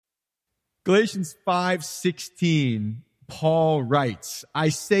Galatians 5:16, Paul writes, I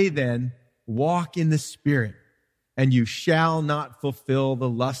say then, walk in the Spirit, and you shall not fulfill the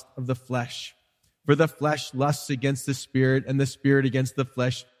lust of the flesh. For the flesh lusts against the Spirit, and the Spirit against the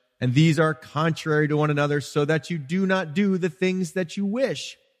flesh. And these are contrary to one another, so that you do not do the things that you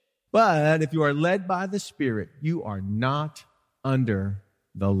wish. But if you are led by the Spirit, you are not under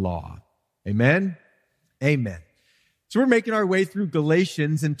the law. Amen? Amen. So we're making our way through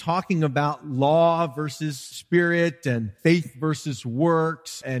Galatians and talking about law versus spirit and faith versus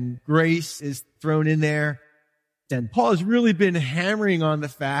works, and grace is thrown in there. And Paul has really been hammering on the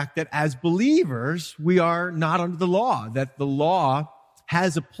fact that as believers, we are not under the law, that the law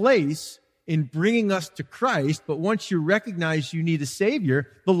has a place in bringing us to Christ, but once you recognize you need a Savior,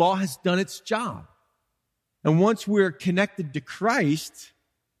 the law has done its job. And once we're connected to Christ,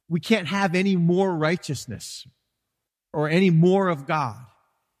 we can't have any more righteousness or any more of God.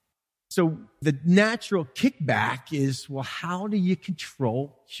 So the natural kickback is, well, how do you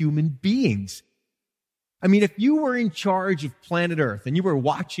control human beings? I mean, if you were in charge of planet Earth and you were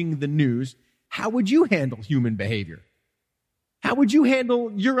watching the news, how would you handle human behavior? How would you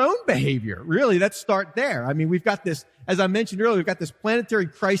handle your own behavior? Really, let's start there. I mean, we've got this, as I mentioned earlier, we've got this planetary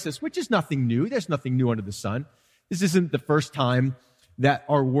crisis, which is nothing new. There's nothing new under the sun. This isn't the first time that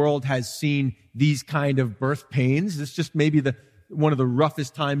our world has seen these kind of birth pains. It's just maybe one of the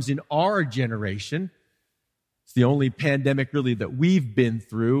roughest times in our generation. It's the only pandemic really that we've been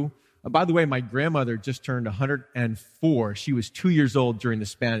through. By the way, my grandmother just turned 104. She was 2 years old during the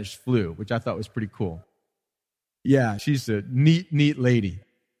Spanish flu, which I thought was pretty cool. Yeah, she's a neat lady.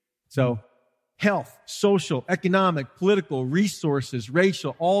 So health, social, economic, political, resources,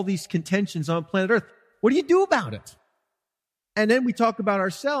 racial, all these contentions on planet Earth. What do you do about it? And then we talk about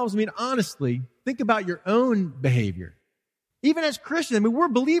ourselves. I mean, honestly, think about your own behavior. Even as Christians, I mean, we're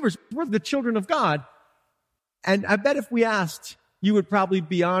believers. We're the children of God. And I bet if we asked, you would probably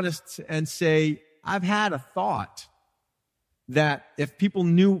be honest and say, I've had a thought that if people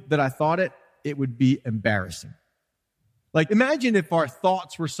knew that I thought it, it would be embarrassing. Like, imagine if our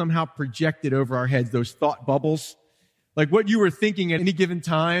thoughts were somehow projected over our heads, those thought bubbles. Like what you were thinking at any given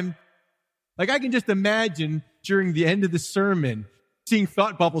time. Like I can just imagine during the end of the sermon, seeing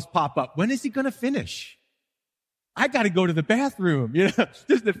thought bubbles pop up. When is he going to finish? I got to go to the bathroom. You know,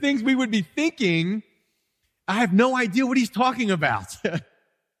 just the things we would be thinking. I have no idea what he's talking about.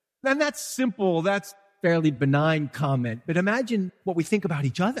 And that's simple. That's fairly benign comment. But imagine what we think about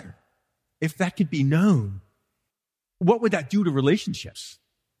each other. If that could be known, what would that do to relationships?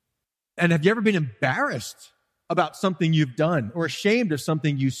 And have you ever been embarrassed about something you've done or ashamed of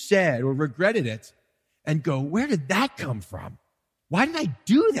something you said or regretted it and go, where did that come from? Why did I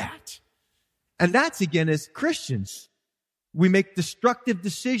do that? And that's, again, as Christians, we make destructive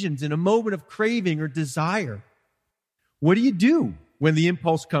decisions in a moment of craving or desire. What do you do when the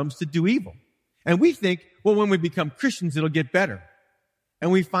impulse comes to do evil? And we think, well, when we become Christians, it'll get better.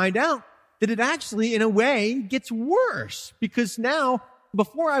 And we find out that it actually, in a way, gets worse. Because now,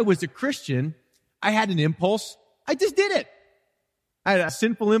 before I was a Christian, I had an impulse. I just did it. I had a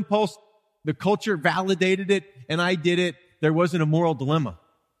sinful impulse. The culture validated it, and I did it. There wasn't a moral dilemma.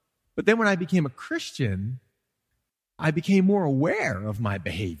 But then when I became a Christian, I became more aware of my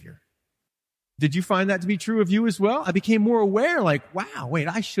behavior. Did you find that to be true of you as well? I became more aware, like, wow, wait,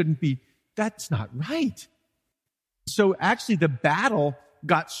 I shouldn't be, that's not right. So actually the battle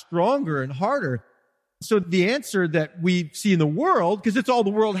got stronger and harder. So the answer that we see in the world, because it's all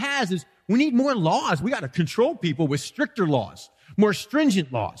the world has, is we need more laws. We got to control people with stricter laws, more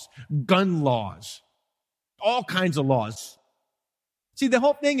stringent laws, gun laws, all kinds of laws. See, the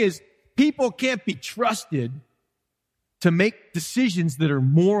whole thing is people can't be trusted to make decisions that are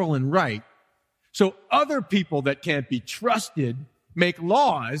moral and right. So other people that can't be trusted make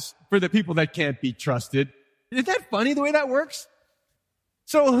laws for the people that can't be trusted. Isn't that funny the way that works?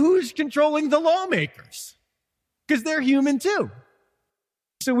 So who's controlling the lawmakers? Because they're human too.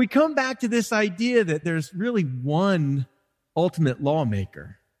 So we come back to this idea that there's really one ultimate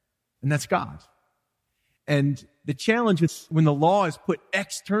lawmaker, and that's God. And the challenge is when the law is put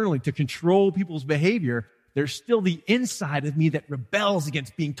externally to control people's behavior, there's still the inside of me that rebels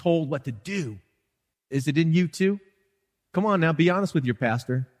against being told what to do. Is it in you too? Come on now, be honest with your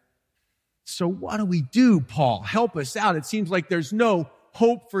pastor. So what do we do, Paul? Help us out. It seems like there's no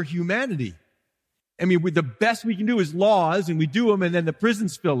hope for humanity. I mean, the best we can do is laws, and we do them, and then the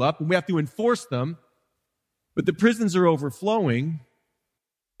prisons fill up, and we have to enforce them. But the prisons are overflowing,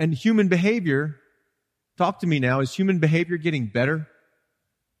 and human behavior, talk to me now, is human behavior getting better?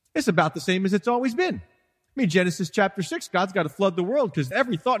 It's about the same as it's always been. I mean, Genesis chapter 6, God's got to flood the world because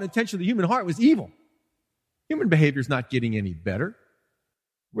every thought and intention of the human heart was evil. Human behavior is not getting any better.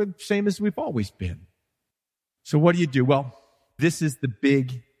 We're the same as we've always been. So what do? Well, this is the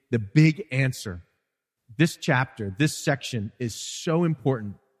big answer. This chapter, this section is so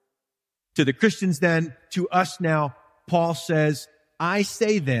important. To the Christians then, to us now, Paul says, I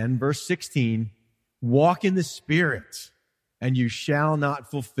say then, verse 16, walk in the Spirit, and you shall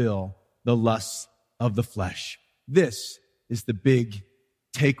not fulfill the lusts of the flesh. This is the big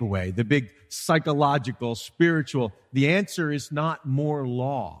takeaway, the big psychological, spiritual. The answer is not more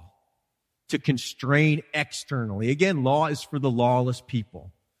law to constrain externally. Again, law is for the lawless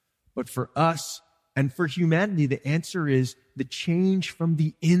people. But for us and for humanity, the answer is the change from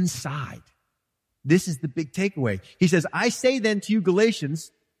the inside. This is the big takeaway. He says, I say then to you,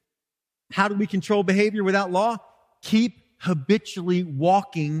 Galatians, how do we control behavior without law? Keep habitually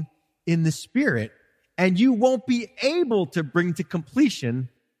walking in the Spirit, and you won't be able to bring to completion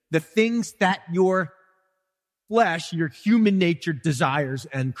the things that your flesh, your human nature desires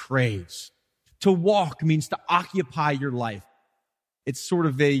and craves. To walk means to occupy your life. It's sort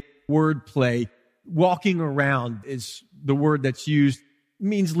of a word play. Walking around is the word that's used. It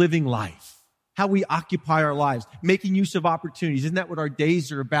means living life. How we occupy our lives, making use of opportunities. Isn't that what our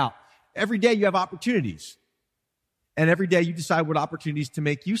days are about? Every day you have opportunities. And every day you decide what opportunities to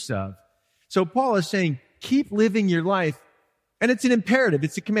make use of. So Paul is saying, keep living your life. And it's an imperative.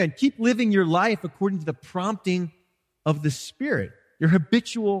 It's a command. Keep living your life according to the prompting of the Spirit, your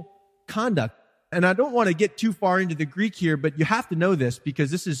habitual conduct. And I don't want to get too far into the Greek here, but you have to know this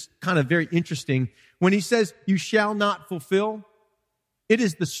because this is kind of very interesting. When he says, you shall not fulfill, it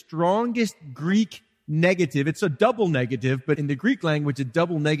is the strongest Greek negative. It's a double negative, but in the Greek language, a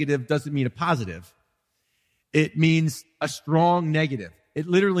double negative doesn't mean a positive. It means a strong negative. It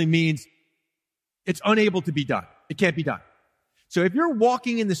literally means it's unable to be done. It can't be done. So if you're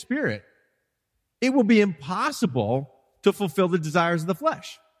walking in the Spirit, it will be impossible to fulfill the desires of the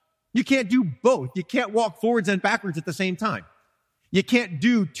flesh. You can't do both. You can't walk forwards and backwards at the same time. You can't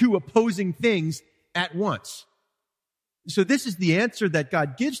do two opposing things at once. So this is the answer that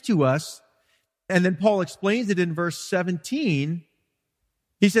God gives to us. And then Paul explains it in verse 17.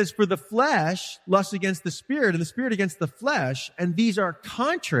 He says, for the flesh lusts against the Spirit, and the Spirit against the flesh, and these are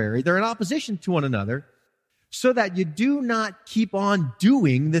contrary. They're in opposition to one another, so that you do not keep on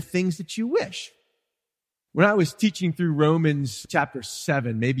doing the things that you wish. When I was teaching through Romans chapter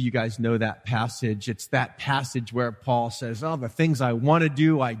 7, maybe you guys know that passage. It's that passage where Paul says, the things I want to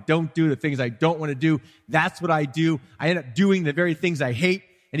do, I don't do. The things I don't want to do, that's what I do. I end up doing the very things I hate.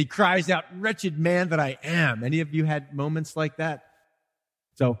 And he cries out, wretched man that I am. Any of you had moments like that?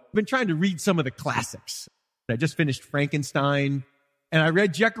 So I've been trying to read some of the classics. I just finished Frankenstein, and I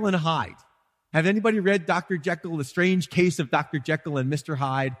read Jekyll and Hyde. Have anybody read Dr. Jekyll, The Strange Case of Dr. Jekyll and Mr.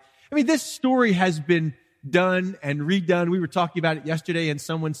 Hyde? I mean, this story has been done and redone. We were talking about it yesterday, and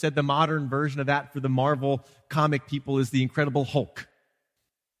someone said the modern version of that for the Marvel comic people is the Incredible Hulk.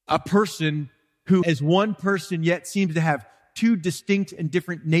 A person who is one person yet seems to have two distinct and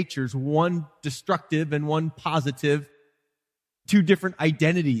different natures, one destructive and one positive, two different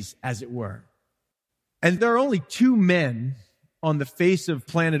identities, as it were. And there are only two men on the face of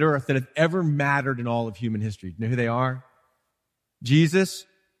planet Earth that have ever mattered in all of human history. Do you know who they are? Jesus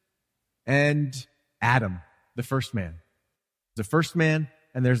and Adam, the first man. The first man,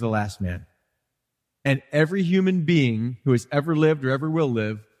 and there's the last man. And every human being who has ever lived or ever will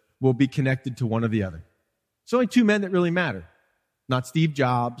live will be connected to one or the other. It's only two men that really matter. Not Steve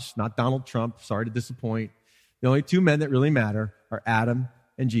Jobs, not Donald Trump. Sorry to disappoint. The only two men that really matter are Adam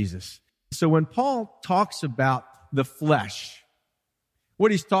and Jesus. So when Paul talks about the flesh, what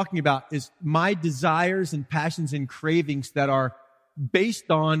he's talking about is my desires and passions and cravings that are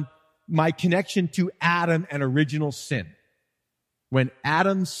based on my connection to Adam and original sin. When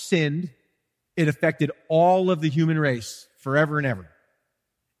Adam sinned, it affected all of the human race forever and ever.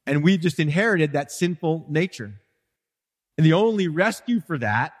 And we've just inherited that sinful nature. And the only rescue for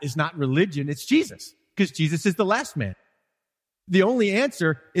that is not religion, it's Jesus, because Jesus is the last man. The only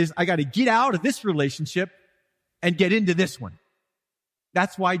answer is I got to get out of this relationship and get into this one.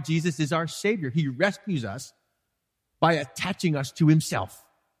 That's why Jesus is our Savior. He rescues us by attaching us to himself.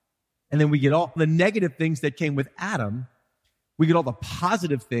 And then we get all the negative things that came with Adam. We get all the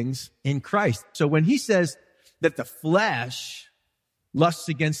positive things in Christ. So when he says that the flesh lusts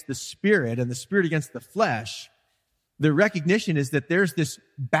against the Spirit and the Spirit against the flesh, the recognition is that there's this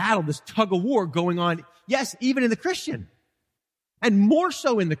battle, this tug of war going on, yes, even in the Christian, and more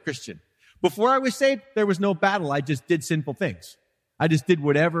so in the Christian. Before I was saved, there was no battle. I just did sinful things. I just did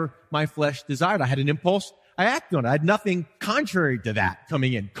whatever my flesh desired. I had an impulse. I acted on it. I had nothing contrary to that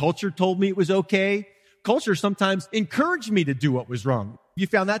coming in. Culture told me it was okay. Culture sometimes encouraged me to do what was wrong. You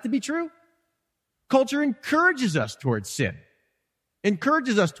found that to be true? Culture encourages us towards sin,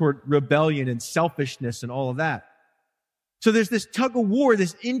 encourages us toward rebellion and selfishness and all of that. So there's this tug of war,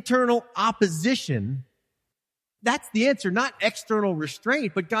 this internal opposition. That's the answer, not external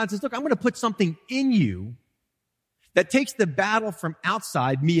restraint, but God says, look, I'm going to put something in you that takes the battle from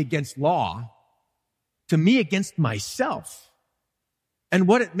outside, me against law, to me against myself. And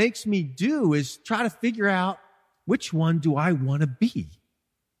what it makes me do is try to figure out, which one do I want to be?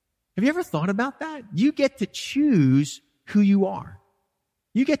 Have you ever thought about that? You get to choose who you are.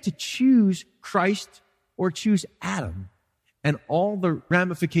 You get to choose Christ or choose Adam and all the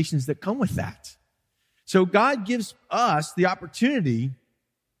ramifications that come with that. So God gives us the opportunity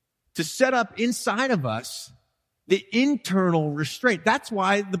to set up inside of us the internal restraint. That's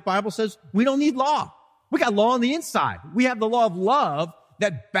why the Bible says we don't need law. We got law on the inside. We have the law of love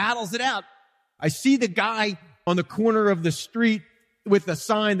that battles it out. I see the guy on the corner of the street with a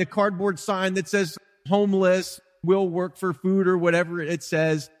sign, the cardboard sign that says homeless, will work for food or whatever it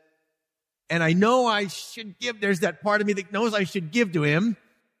says. And I know I should give. There's that part of me that knows I should give to him.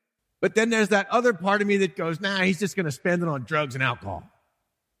 But then there's that other part of me that goes, nah, he's just going to spend it on drugs and alcohol.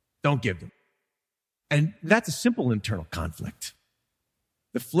 Don't give them. And that's a simple internal conflict.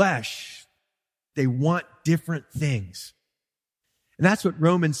 The flesh, they want different things. And that's what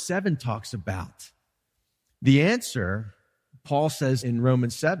Romans 7 talks about. The answer, Paul says in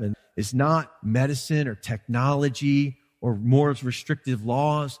Romans 7, is not medicine or technology or more restrictive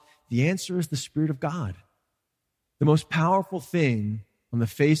laws. The answer is the Spirit of God. The most powerful thing on the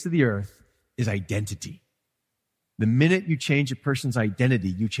face of the earth is identity. The minute you change a person's identity,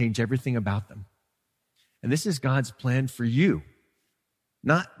 you change everything about them. And this is God's plan for you.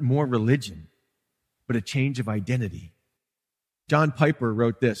 Not more religion, but a change of identity. John Piper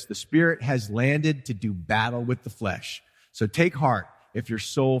wrote this: the Spirit has landed to do battle with the flesh. So take heart if your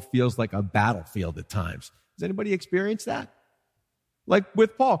soul feels like a battlefield at times. Has anybody experienced that? Like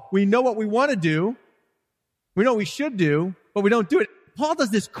with Paul, we know what we want to do. We know what we should do, but we don't do it. Paul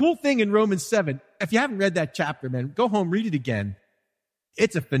does this cool thing in Romans 7. If you haven't read that chapter, man, go home, read it again.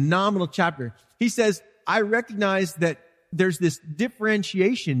 It's a phenomenal chapter. He says, I recognize that there's this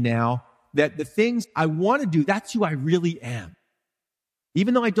differentiation now that the things I want to do, that's who I really am.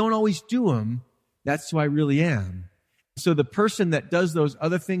 Even though I don't always do them, that's who I really am. So the person that does those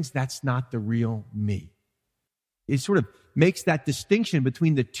other things, that's not the real me. It sort of makes that distinction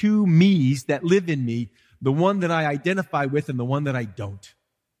between the two me's that live in me, the one that I identify with and the one that I don't.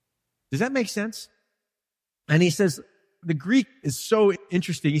 Does that make sense? And he says, the Greek is so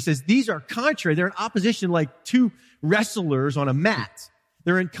interesting. He says, these are contrary. They're in opposition like two wrestlers on a mat.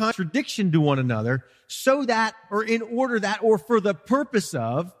 They're in contradiction to one another so that, or in order that, or for the purpose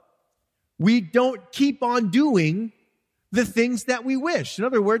of, we don't keep on doing the things that we wish. In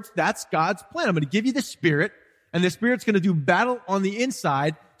other words, that's God's plan. I'm going to give you the Spirit, and the Spirit's going to do battle on the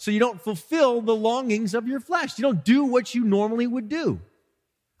inside so you don't fulfill the longings of your flesh. You don't do what you normally would do.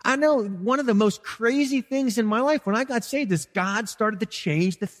 I know one of the most crazy things in my life when I got saved is God started to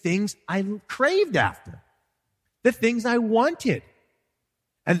change the things I craved after, the things I wanted.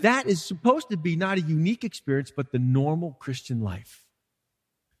 And that is supposed to be not a unique experience, but the normal Christian life.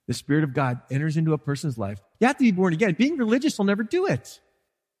 The Spirit of God enters into a person's life. You have to be born again. Being religious will never do it.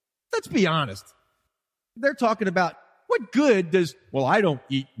 Let's be honest. They're talking about what good does, well, I don't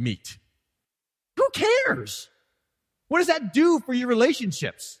eat meat. Who cares? What does that do for your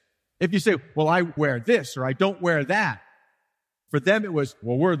relationships? If you say, well, I wear this or I don't wear that. For them, it was,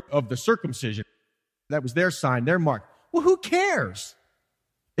 well, we're of the circumcision. That was their sign, their mark. Well, who cares?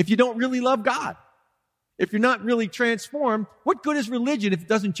 If you don't really love God, if you're not really transformed, what good is religion if it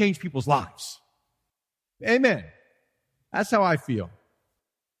doesn't change people's lives? Amen. That's how I feel.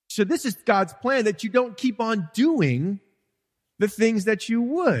 So this is God's plan, that you don't keep on doing the things that you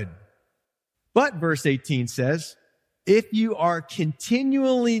would. But verse 18 says, if you are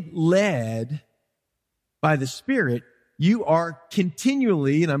continually led by the Spirit, you are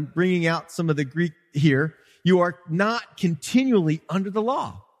continually, and I'm bringing out some of the Greek here, you are not continually under the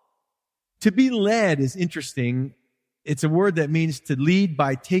law. To be led is interesting. It's a word that means to lead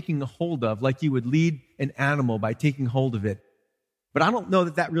by taking a hold of, like you would lead an animal by taking hold of it. But I don't know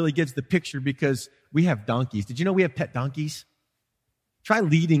that that really gives the picture because we have donkeys. Did you know we have pet donkeys? Try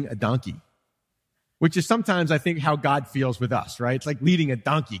leading a donkey, which is sometimes, I think, how God feels with us, right? It's like leading a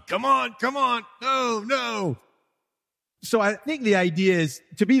donkey. Come on, come on. No, no. So I think the idea is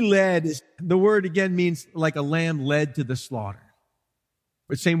to be led is, the word again means like a lamb led to the slaughter.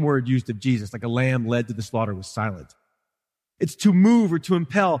 Same word used of Jesus, like a lamb led to the slaughter was silent. It's to move or to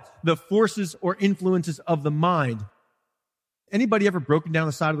impel the forces or influences of the mind. Anybody ever broken down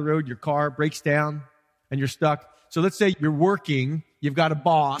the side of the road? Your car breaks down and you're stuck. So let's say you're working, you've got a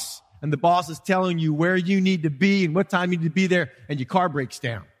boss, and the boss is telling you where you need to be and what time you need to be there, and your car breaks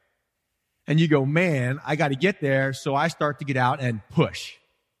down. And you go, man, I got to get there. So I start to get out and push.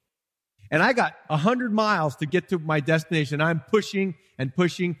 And I got 100 miles to get to my destination. I'm pushing and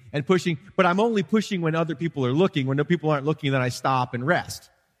pushing and pushing, but I'm only pushing when other people are looking. When no people aren't looking, then I stop and rest.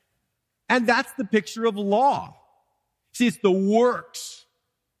 And that's the picture of law. See, it's the works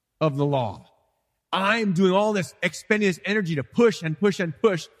of the law. I'm doing all this, expending this energy to push and push and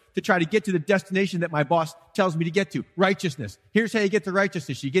push to try to get to the destination that my boss tells me to get to. Righteousness. Here's how you get to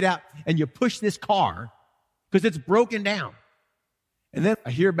righteousness. You get out and you push this car because it's broken down. And then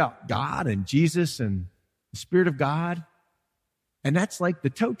I hear about God and Jesus and the Spirit of God. And that's like the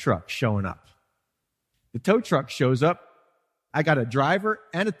tow truck showing up. The tow truck shows up. I got a driver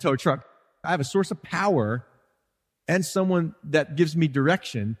and a tow truck. I have a source of power and someone that gives me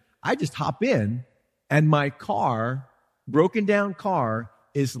direction. I just hop in and my car, broken down car,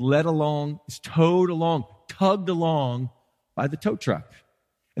 is led along, is towed along, tugged along by the tow truck.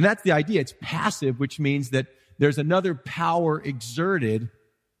 And that's the idea. It's passive, which means that there's another power exerted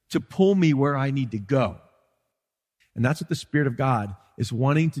to pull me where I need to go. And that's what the Spirit of God is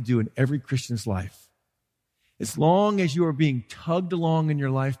wanting to do in every Christian's life. As long as you are being tugged along in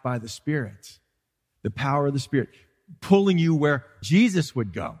your life by the Spirit, the power of the Spirit, pulling you where Jesus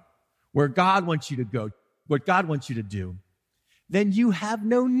would go, where God wants you to go, what God wants you to do, then you have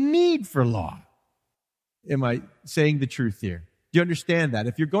no need for law. Am I saying the truth here? Do you understand that?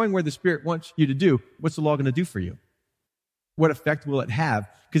 If you're going where the Spirit wants you to do, what's the law going to do for you? What effect will it have?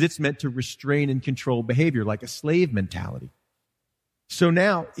 Because it's meant to restrain and control behavior like a slave mentality. So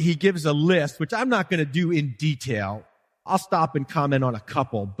now he gives a list, which I'm not going to do in detail. I'll stop and comment on a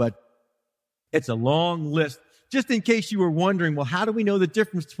couple, but it's a long list. Just in case you were wondering, well, how do we know the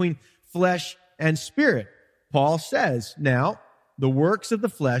difference between flesh and spirit? Paul says, now, the works of the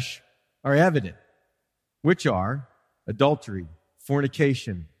flesh are evident, which are adultery,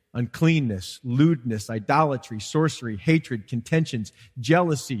 fornication, uncleanness, lewdness, idolatry, sorcery, hatred, contentions,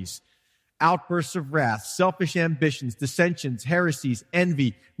 jealousies, outbursts of wrath, selfish ambitions, dissensions, heresies,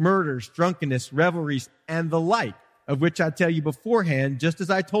 envy, murders, drunkenness, revelries, and the like, of which I tell you beforehand, just as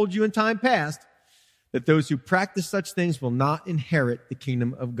I told you in time past, that those who practice such things will not inherit the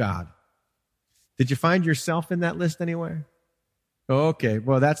kingdom of God. Did you find yourself in that list anywhere? Okay,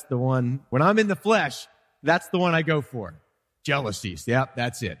 well, that's the one. When I'm in the flesh, that's the one I go for. Jealousies. Yep,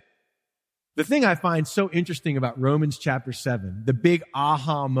 that's it. The thing I find so interesting about Romans chapter 7, the big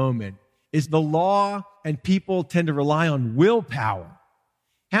aha moment, is the law and people tend to rely on willpower.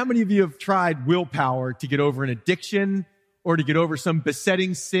 How many of you have tried willpower to get over an addiction or to get over some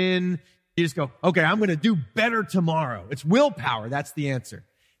besetting sin? You just go, okay, I'm going to do better tomorrow. It's willpower. That's the answer.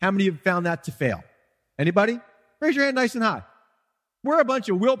 How many of you have found that to fail? Anybody? Raise your hand nice and high. We're a bunch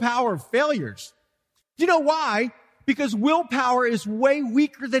of willpower failures. Do you know why? Because willpower is way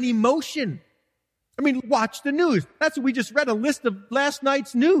weaker than emotion. I mean, watch the news. That's what we just read, a list of last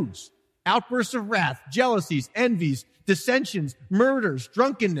night's news. Outbursts of wrath, jealousies, envies, dissensions, murders,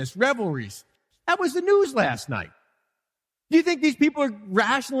 drunkenness, revelries. That was the news last night. Do you think these people are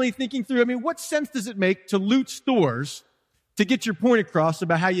rationally thinking through? I mean, what sense does it make to loot stores to get your point across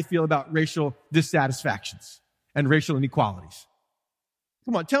about how you feel about racial dissatisfactions and racial inequalities?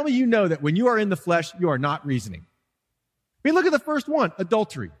 Come on, tell me you know that when you are in the flesh, you are not reasoning. I mean, look at the first one,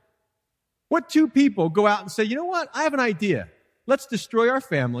 adultery. What two people go out and say, you know what? I have an idea. Let's destroy our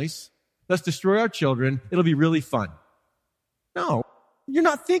families. Let's destroy our children. It'll be really fun. No, you're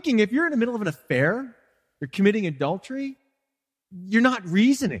not thinking. If you're in the middle of an affair, you're committing adultery, you're not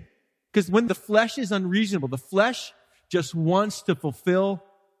reasoning. Because when the flesh is unreasonable, the flesh just wants to fulfill.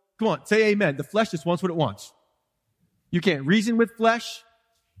 Come on, say amen. The flesh just wants what it wants. You can't reason with flesh.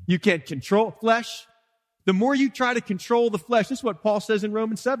 You can't control flesh. The more you try to control the flesh, this is what Paul says in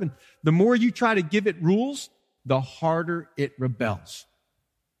Romans 7, the more you try to give it rules, the harder it rebels.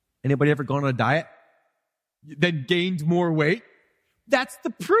 Anybody ever gone on a diet, then gained more weight? That's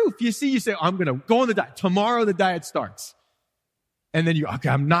the proof. You see, you say, I'm going to go on the diet. Tomorrow the diet starts. And then okay,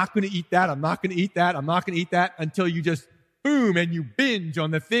 I'm not going to eat that. I'm not going to eat that. I'm not going to eat that until you just boom and you binge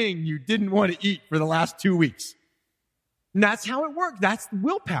on the thing you didn't want to eat for the last 2 weeks. And that's how it works. That's the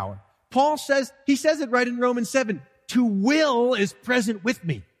willpower. Paul says, he says it right in Romans 7, to will is present with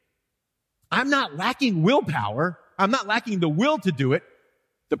me. I'm not lacking willpower. I'm not lacking the will to do it.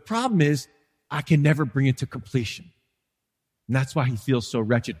 The problem is I can never bring it to completion. And that's why he feels so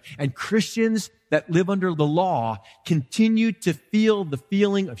wretched. And Christians that live under the law continue to feel the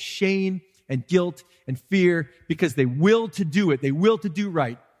feeling of shame and guilt and fear because they will to do it. They will to do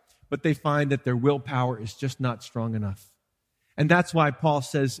right, but they find that their willpower is just not strong enough. And that's why Paul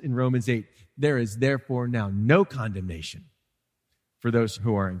says in Romans 8, there is therefore now no condemnation for those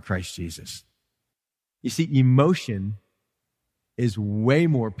who are in Christ Jesus. You see, emotion is way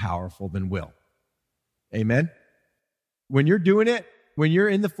more powerful than will. Amen? When you're doing it, when you're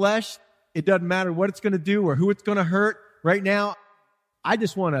in the flesh, it doesn't matter what it's going to do or who it's going to hurt. Right now, I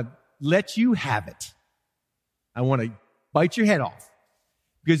just want to let you have it. I want to bite your head off.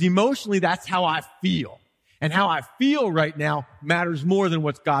 Because emotionally, that's how I feel. And how I feel right now matters more than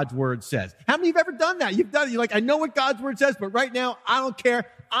what God's word says. How many of you have ever done that? You've done it. You're like, I know what God's word says, but right now, I don't care.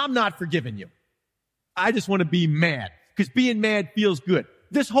 I'm not forgiving you. I just want to be mad. Because being mad feels good.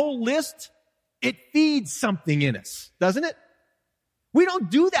 This whole list, it feeds something in us, doesn't it? We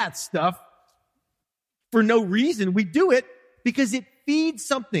don't do that stuff for no reason. We do it because it feeds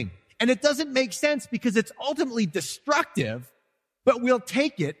something. And it doesn't make sense because it's ultimately destructive, but we'll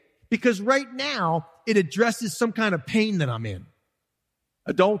take it because right now it addresses some kind of pain that I'm in.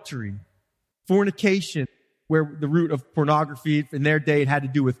 Adultery, fornication, where the root of pornography in their day, it had to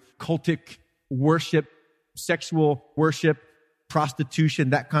do with cultic worship, sexual worship, prostitution,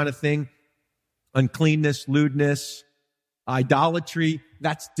 that kind of thing. Uncleanness, lewdness, idolatry,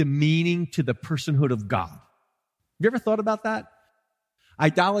 that's demeaning to the personhood of God. Have you ever thought about that?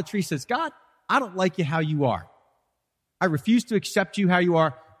 Idolatry says, God, I don't like you how you are. I refuse to accept you how you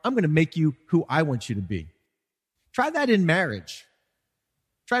are. I'm going to make you who I want you to be. Try that in marriage.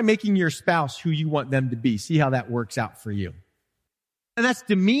 Try making your spouse who you want them to be. See how that works out for you. And that's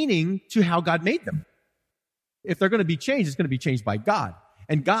demeaning to how God made them. If they're going to be changed, it's going to be changed by God.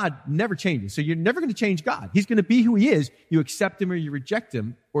 And God never changes. So you're never going to change God. He's going to be who he is. You accept him or you reject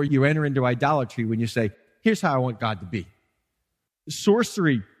him, or you enter into idolatry when you say, here's how I want God to be.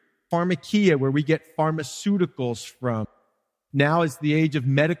 Sorcery, pharmakia, where we get pharmaceuticals from. Now is the age of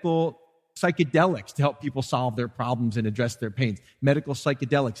medical psychedelics to help people solve their problems and address their pains. Medical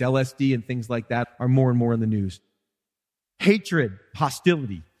psychedelics, LSD and things like that are more and more in the news. Hatred,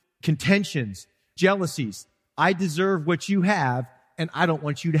 hostility, contentions, jealousies. I deserve what you have, and I don't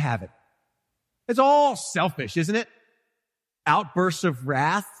want you to have it. It's all selfish, isn't it? Outbursts of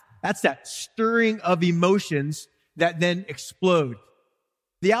wrath. That's that stirring of emotions that then explode.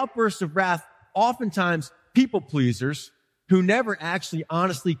 The outbursts of wrath, oftentimes people pleasers who never actually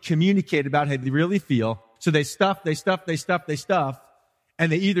honestly communicate about how they really feel. So they stuff,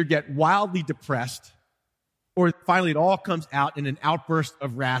 and they either get wildly depressed, or finally it all comes out in an outburst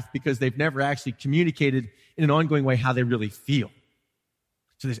of wrath because they've never actually communicated in an ongoing way how they really feel.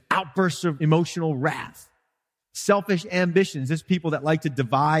 So there's outbursts of emotional wrath. Selfish ambitions. There's people that like to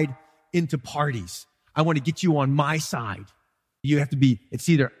divide into parties. I want to get you on my side. You have to be, it's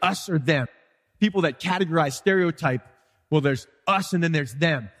either us or them. People that categorize, stereotype, well, there's us and then there's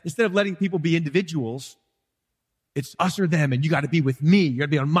them. Instead of letting people be individuals, it's us or them, and you got to be with me. You got to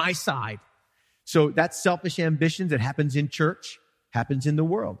be on my side. So that's selfish ambitions that happens in church, happens in the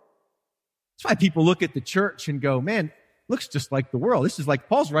world. That's why people look at the church and go, man, looks just like the world. This is like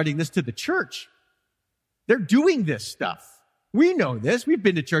Paul's writing this to the church. They're doing this stuff. We know this. We've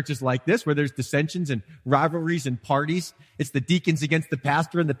been to churches like this where there's dissensions and rivalries and parties. It's the deacons against the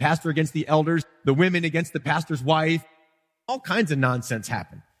pastor and the pastor against the elders, the women against the pastor's wife. All kinds of nonsense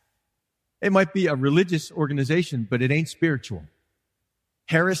happen. It might be a religious organization, but it ain't spiritual.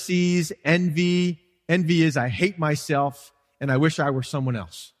 Heresies, envy. Envy is I hate myself and I wish I were someone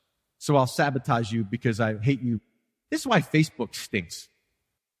else. So I'll sabotage you because I hate you. This is why Facebook stinks.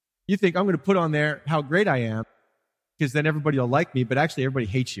 You think I'm going to put on there how great I am because then everybody will like me, but actually everybody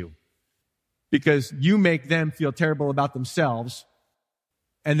hates you because you make them feel terrible about themselves,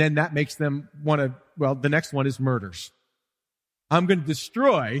 and then that makes them want to, well, the next one is murders. I'm going to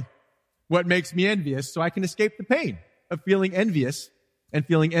destroy what makes me envious so I can escape the pain of feeling envious and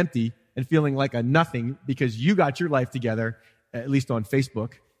feeling empty and feeling like a nothing because you got your life together, at least on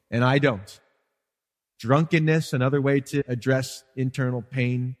Facebook, and I don't. Drunkenness, another way to address internal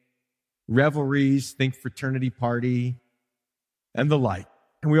pain. Revelries, think fraternity party, and the like.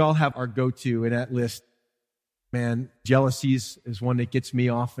 And we all have our go-to in that list. Man, jealousies is one that gets me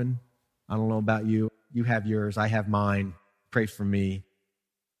often. I don't know about you. You have yours. I have mine. Pray for me.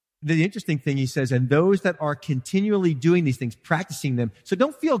 The interesting thing, he says, and those that are continually doing these things, practicing them. So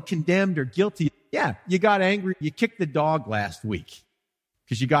don't feel condemned or guilty. Yeah, you got angry. You kicked the dog last week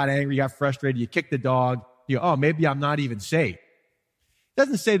because you got angry, you got frustrated. You kicked the dog. You go, oh, maybe I'm not even saved. It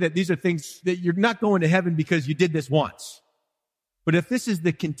doesn't say that these are things that you're not going to heaven because you did this once. But if this is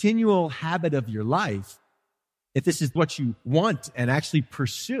the continual habit of your life, if this is what you want and actually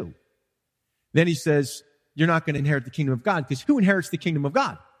pursue, then he says, you're not going to inherit the kingdom of God, because who inherits the kingdom of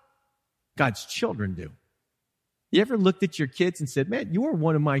God? God's children do. You ever looked at your kids and said, man, you are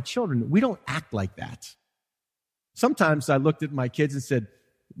one of my children. We don't act like that. Sometimes I looked at my kids and said,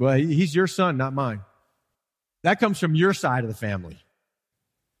 well, he's your son, not mine. That comes from your side of the family.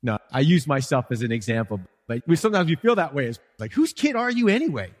 No, I use myself as an example, but sometimes we feel that way. It's like, whose kid are you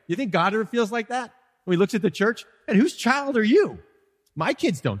anyway? You think God ever feels like that? When he looks at the church, and whose child are you? My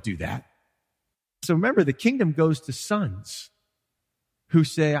kids don't do that. So remember, the kingdom goes to sons who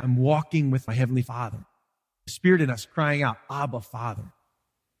say, I'm walking with my heavenly Father. The Spirit in us crying out, Abba, Father.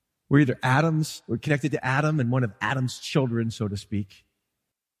 We're either Adam's, we're connected to Adam and one of Adam's children, so to speak,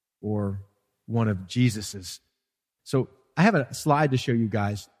 or one of Jesus's. So I have a slide to show you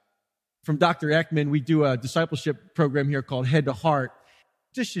guys. From Dr. Ekman, we do a discipleship program here called Head to Heart,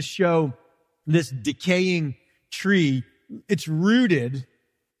 just to show this decaying tree. It's rooted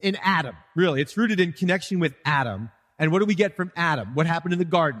in Adam, really. It's rooted in connection with Adam. And what do we get from Adam? What happened in the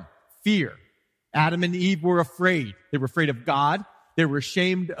garden? Fear. Adam and Eve were afraid. They were afraid of God. They were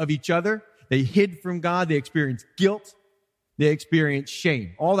ashamed of each other. They hid from God. They experienced guilt. They experienced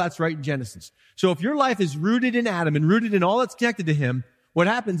shame. All that's right in Genesis. So if your life is rooted in Adam and rooted in all that's connected to him, what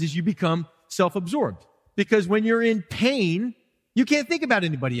happens is you become self-absorbed. Because when you're in pain, you can't think about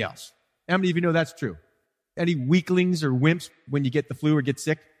anybody else. How many of you know that's true? Any weaklings or wimps when you get the flu or get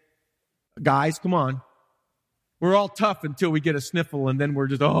sick? Guys, come on. We're all tough until we get a sniffle, and then we're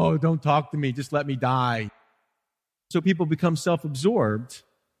just, oh, don't talk to me. Just let me die. So people become self-absorbed.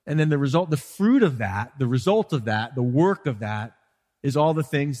 And then the result of that, the work of that is all the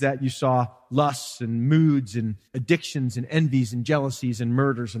things that you saw, lusts and moods and addictions and envies and jealousies and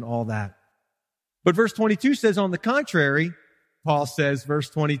murders and all that. But verse 22 says, on the contrary, Paul says, verse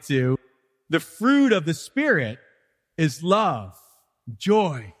 22, the fruit of the Spirit is love,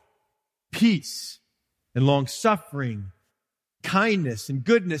 joy, peace, and long-suffering, kindness and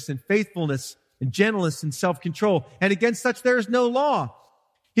goodness and faithfulness and gentleness and self-control. And against such there is no law.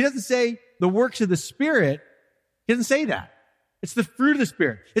 He doesn't say the works of the Spirit. He doesn't say that. It's the fruit of the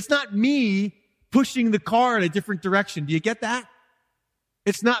Spirit. It's not me pushing the car in a different direction. Do you get that?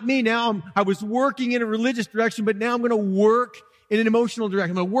 It's not me now. I was working in a religious direction, but now I'm going to work in an emotional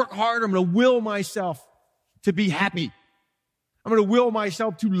direction. I'm going to work harder. I'm going to will myself to be happy. I'm going to will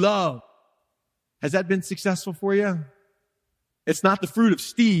myself to love. Has that been successful for you? It's not the fruit of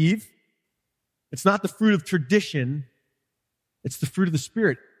Steve. It's not the fruit of tradition. It's the fruit of the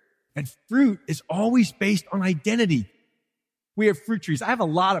Spirit. And fruit is always based on identity. We have fruit trees. I have a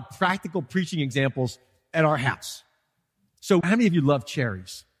lot of practical preaching examples at our house. So how many of you love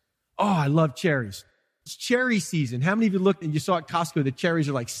cherries? Oh, I love cherries. It's cherry season. How many of you looked and you saw at Costco the cherries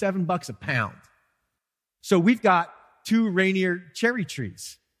are like $7 a pound? So we've got 2 Rainier cherry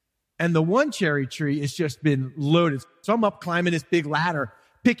trees. And the one cherry tree has just been loaded. So I'm up climbing this big ladder,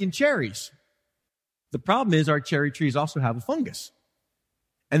 picking cherries. The problem is our cherry trees also have a fungus.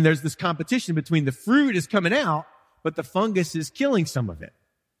 And there's this competition between the fruit is coming out, but the fungus is killing some of it.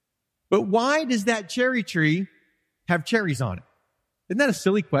 But why does that cherry tree have cherries on it? Isn't that a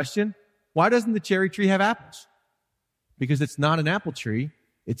silly question? Why doesn't the cherry tree have apples? Because it's not an apple tree,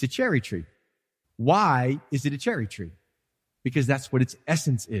 it's a cherry tree. Why is it a cherry tree? Because that's what its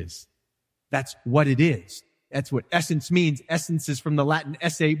essence is. That's what it is. That's what essence means. Essence is from the Latin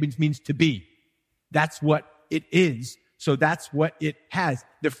esse, which means to be. That's what it is. So that's what it has.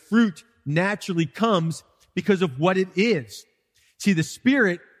 The fruit naturally comes because of what it is. See, the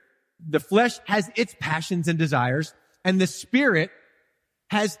Spirit, the flesh has its passions and desires, and the Spirit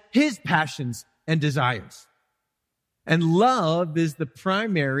has His passions and desires. And love is the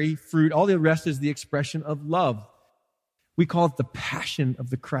primary fruit. All the rest is the expression of love. We call it the passion of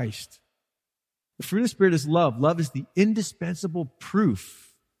the Christ. The fruit of the Spirit is love. Love is the indispensable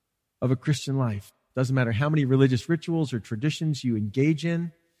proof of a Christian life. Doesn't matter how many religious rituals or traditions you engage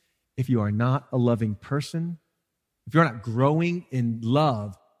in. If you are not a loving person, if you're not growing in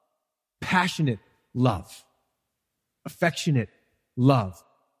love, passionate love, affectionate love.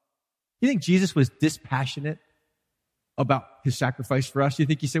 You think Jesus was dispassionate about His sacrifice for us? You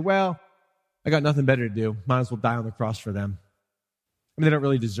think He said, well, I got nothing better to do. Might as well die on the cross for them. I mean, they don't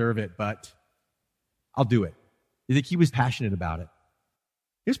really deserve it, but I'll do it. You think He was passionate about it?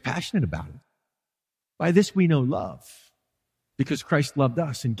 He was passionate about it. By this we know love, because Christ loved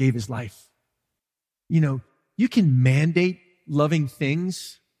us and gave His life. You know, you can mandate loving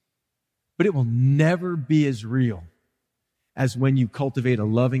things, but it will never be as real as when you cultivate a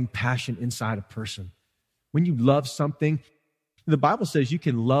loving passion inside a person. When you love something, The Bible says you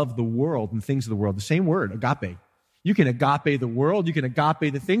can love the world and things of the world. The same word, agape. You can agape the world. You can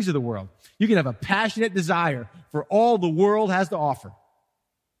agape the things of the world. You can have a passionate desire for all the world has to offer.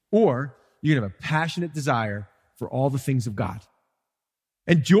 Or you can have a passionate desire for all the things of God.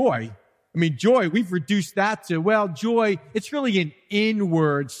 And joy, joy, we've reduced that to, well, joy, it's really an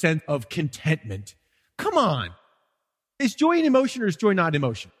inward sense of contentment. Come on. Is joy an emotion or is joy not an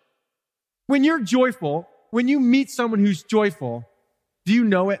emotion? When you're joyful, when you meet someone who's joyful, do you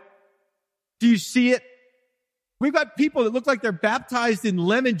know it? Do you see it? We've got people that look like they're baptized in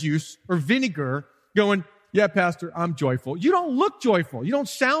lemon juice or vinegar going, yeah, Pastor, I'm joyful. You don't look joyful. You don't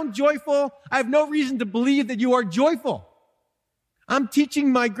sound joyful. I have no reason to believe that you are joyful. I'm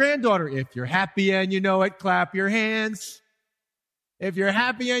teaching my granddaughter, if you're happy and you know it, clap your hands. If you're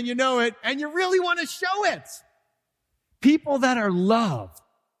happy and you know it, and you really want to show it. People that are loved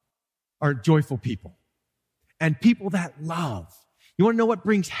are joyful people. And people that love. You want to know what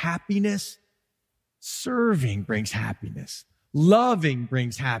brings happiness? Serving brings happiness. Loving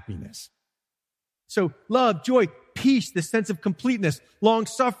brings happiness. So love, joy, peace, the sense of completeness,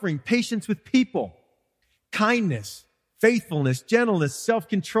 long-suffering, patience with people, kindness, faithfulness, gentleness,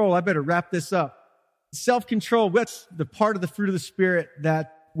 self-control. I better wrap this up. Self-control, that's the part of the fruit of the Spirit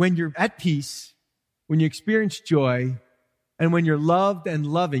that when you're at peace, when you experience joy, and when you're loved and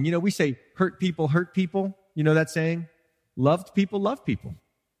loving. We say hurt people hurt people. You know that saying? Loved people love people.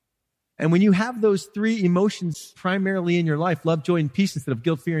 And when you have those three emotions primarily in your life, love, joy, and peace instead of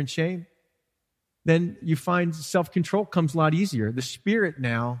guilt, fear, and shame, then you find self-control comes a lot easier. The Spirit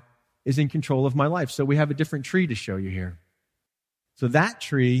now is in control of my life. So we have a different tree to show you here. So that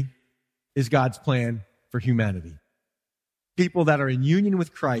tree is God's plan for humanity. People that are in union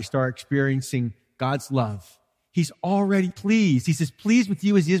with Christ are experiencing God's love. He's already pleased. He's as pleased with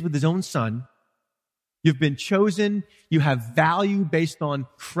you as he is with his own Son. You've been chosen. You have value based on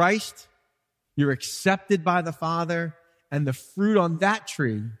Christ. You're accepted by the Father. And the fruit on that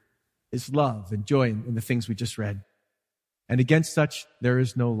tree is love and joy in the things we just read. And against such, there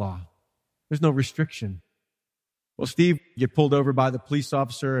is no law. There's no restriction. Well, Steve, you get pulled over by the police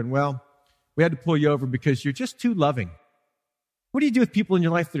officer, and well, we had to pull you over because you're just too loving. What do you do with people in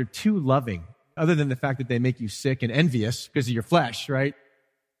your life that are too loving, other than the fact that they make you sick and envious because of your flesh, right?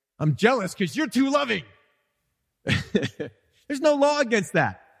 I'm jealous because you're too loving. There's no law against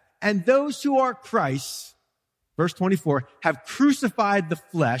that. And those who are Christ's, verse 24, have crucified the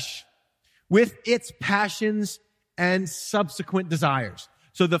flesh with its passions and subsequent desires.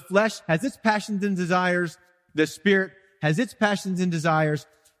 So the flesh has its passions and desires. The Spirit has its passions and desires.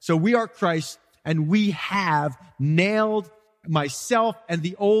 So we are Christ, and we have nailed myself and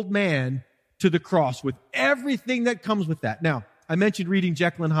the old man to the cross with everything that comes with that. Now, I mentioned reading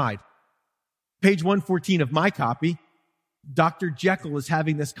Jekyll and Hyde. Page 114 of my copy, Dr. Jekyll is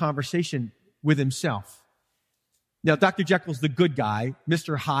having this conversation with himself. Now, Dr. Jekyll's the good guy.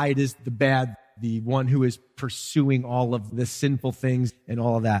 Mr. Hyde is the bad, the one who is pursuing all of the sinful things and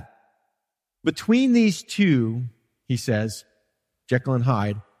all of that. Between these two, he says, Jekyll and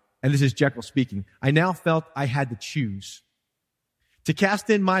Hyde, and this is Jekyll speaking, I now felt I had to choose. To cast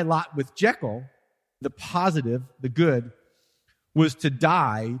in my lot with Jekyll, the positive, the good, was to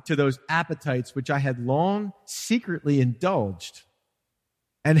die to those appetites which I had long secretly indulged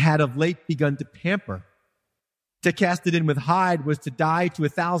and had of late begun to pamper. To cast it in with Hyde was to die to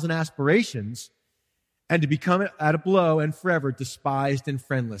 1,000 aspirations and to become at a blow and forever despised and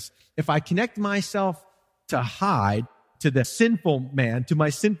friendless. If I connect myself to Hyde, to the sinful man, to my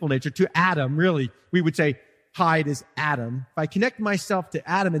sinful nature, to Adam, really, we would say Hyde is Adam. If I connect myself to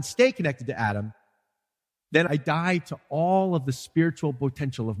Adam and stay connected to Adam, then I die to all of the spiritual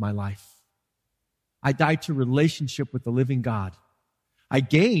potential of my life. I die to relationship with the living God. I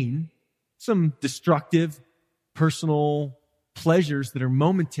gain some destructive, personal pleasures that are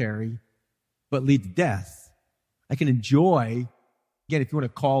momentary, but lead to death. I can enjoy, again, if you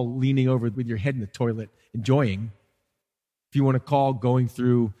want to call leaning over with your head in the toilet enjoying, if you want to call going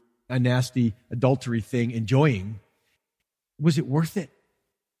through a nasty adultery thing enjoying, was it worth it?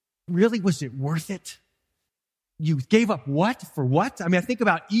 Really, was it worth it? You gave up what for what? I think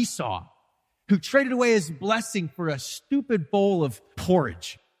about Esau, who traded away his blessing for a stupid bowl of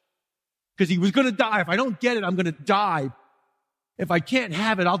porridge because he was going to die. If I don't get it, I'm going to die. If I can't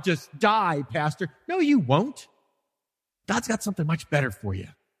have it, I'll just die, Pastor. No, you won't. God's got something much better for you.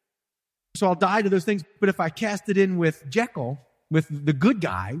 So I'll die to those things. But if I cast it in with Jekyll, with the good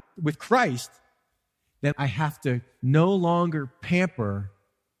guy, with Christ, then I have to no longer pamper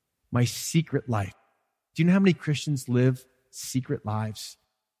my secret life. Do you know how many Christians live secret lives?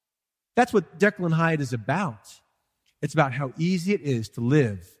 That's what Jekyll and Hyde is about. It's about how easy it is to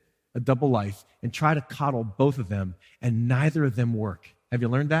live a double life and try to coddle both of them, and neither of them work. Have you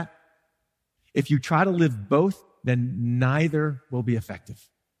learned that? If you try to live both, then neither will be effective.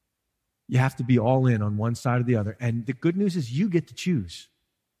 You have to be all in on one side or the other. And the good news is you get to choose.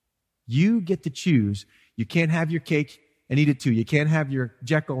 You get to choose. You can't have your cake and eat it too. You can't have your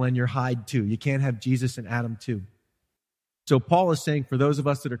Jekyll and your Hyde too. You can't have Jesus and Adam too. So Paul is saying for those of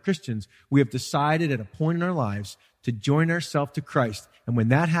us that are Christians, we have decided at a point in our lives to join ourselves to Christ. And when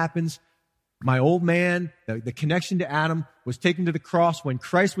that happens, my old man, the connection to Adam, was taken to the cross. When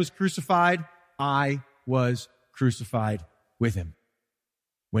Christ was crucified, I was crucified with him.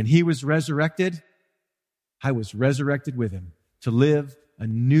 When he was resurrected, I was resurrected with him to live a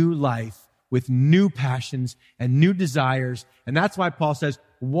new life with new passions and new desires. And that's why Paul says,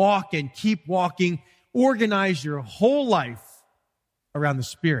 walk and keep walking. Organize your whole life around the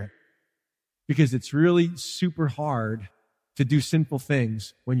Spirit, because it's really super hard to do sinful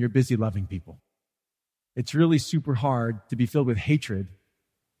things when you're busy loving people. It's really super hard to be filled with hatred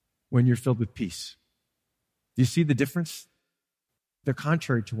when you're filled with peace. Do you see the difference? They're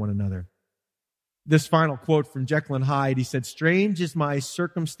contrary to one another. This final quote from Jekyll and Hyde, he said, "Strange as my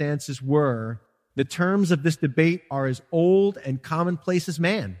circumstances were, the terms of this debate are as old and commonplace as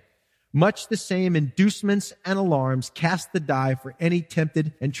man. Much the same inducements and alarms cast the die for any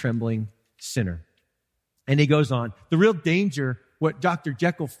tempted and trembling sinner." And he goes on, the real danger, what Dr.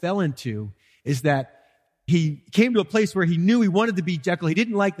 Jekyll fell into, is that he came to a place where he knew he wanted to be Jekyll. He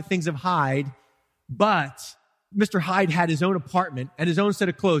didn't like the things of Hyde, but Mr. Hyde had his own apartment and his own set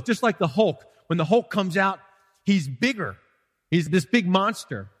of clothes, just like the Hulk. When the Hulk comes out, he's bigger. He's this big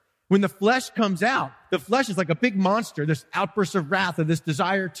monster. When the flesh comes out, the flesh is like a big monster, this outburst of wrath or this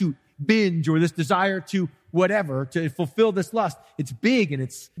desire to binge or this desire to whatever, to fulfill this lust. It's big and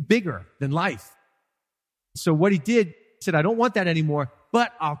it's bigger than life. So what he did, he said, I don't want that anymore,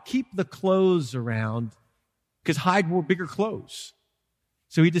 but I'll keep the clothes around, because Hyde wore bigger clothes.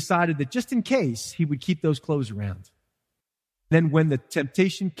 So he decided that just in case, he would keep those clothes around. Then when the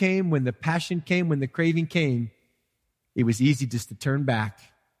temptation came, when the passion came, when the craving came, it was easy just to turn back.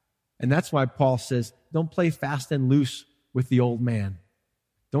 And that's why Paul says, don't play fast and loose with the old man.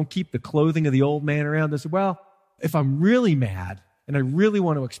 Don't keep the clothing of the old man around. They say, well, if I'm really mad and I really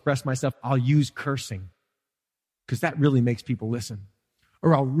want to express myself, I'll use cursing, because that really makes people listen.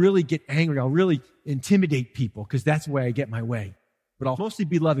 Or I'll really get angry. I'll really intimidate people, because that's the way I get my way. But I'll mostly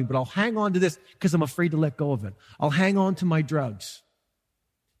be loving, but I'll hang on to this because I'm afraid to let go of it. I'll hang on to my drugs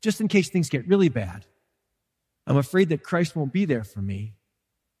just in case things get really bad. I'm afraid that Christ won't be there for me.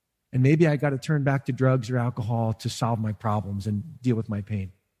 And maybe I got to turn back to drugs or alcohol to solve my problems and deal with my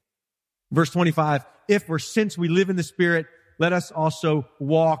pain. Verse 25, if or since we live in the Spirit, let us also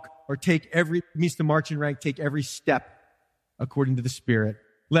walk or means to march in rank, take every step according to the Spirit.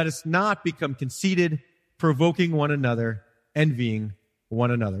 Let us not become conceited, provoking one another, envying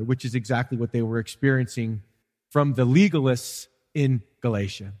one another, which is exactly what they were experiencing from the legalists in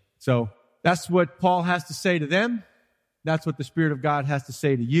Galatia. So that's what Paul has to say to them. That's what the Spirit of God has to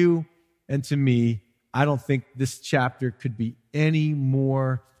say to you and to me. I don't think this chapter could be any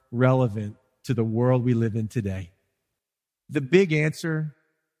more relevant to the world we live in today. The big answer,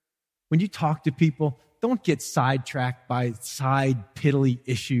 when you talk to people, don't get sidetracked by side piddly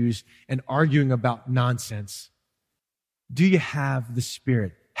issues and arguing about nonsense. Do you have the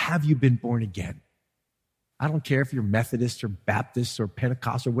Spirit? Have you been born again? I don't care if you're Methodist or Baptist or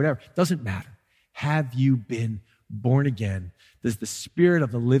Pentecostal or whatever. It doesn't matter. Have you been born again? Does the Spirit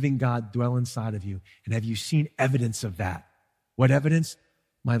of the living God dwell inside of you? And have you seen evidence of that? What evidence?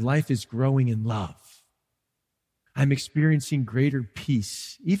 My life is growing in love. I'm experiencing greater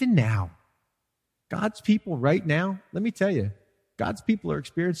peace, even now. God's people right now, let me tell you, God's people are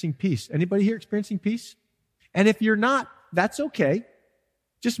experiencing peace. Anybody here experiencing peace? And if you're not, that's okay.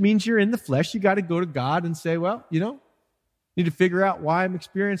 Just means you're in the flesh. You got to go to God and say, well, need to figure out why I'm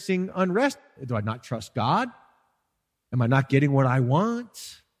experiencing unrest. Do I not trust God? Am I not getting what I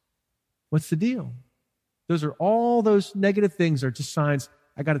want? What's the deal? All those negative things are just signs.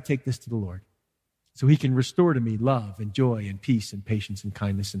 I got to take this to the Lord so He can restore to me love and joy and peace and patience and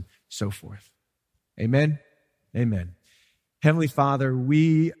kindness and so forth. Amen? Amen. Heavenly Father,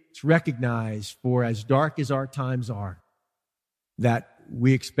 we recognize, for as dark as our times are, that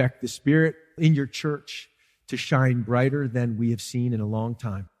we expect the Spirit in your church to shine brighter than we have seen in a long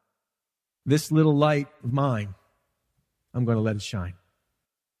time. This little light of mine, I'm going to let it shine.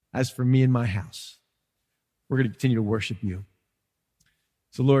 As for me and my house, we're going to continue to worship you.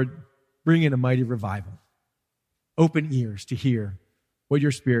 So Lord, bring in a mighty revival. Open ears to hear what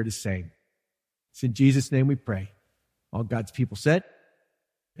your Spirit is saying. It's in Jesus' name we pray. All God's people said,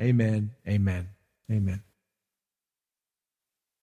 amen, amen, amen.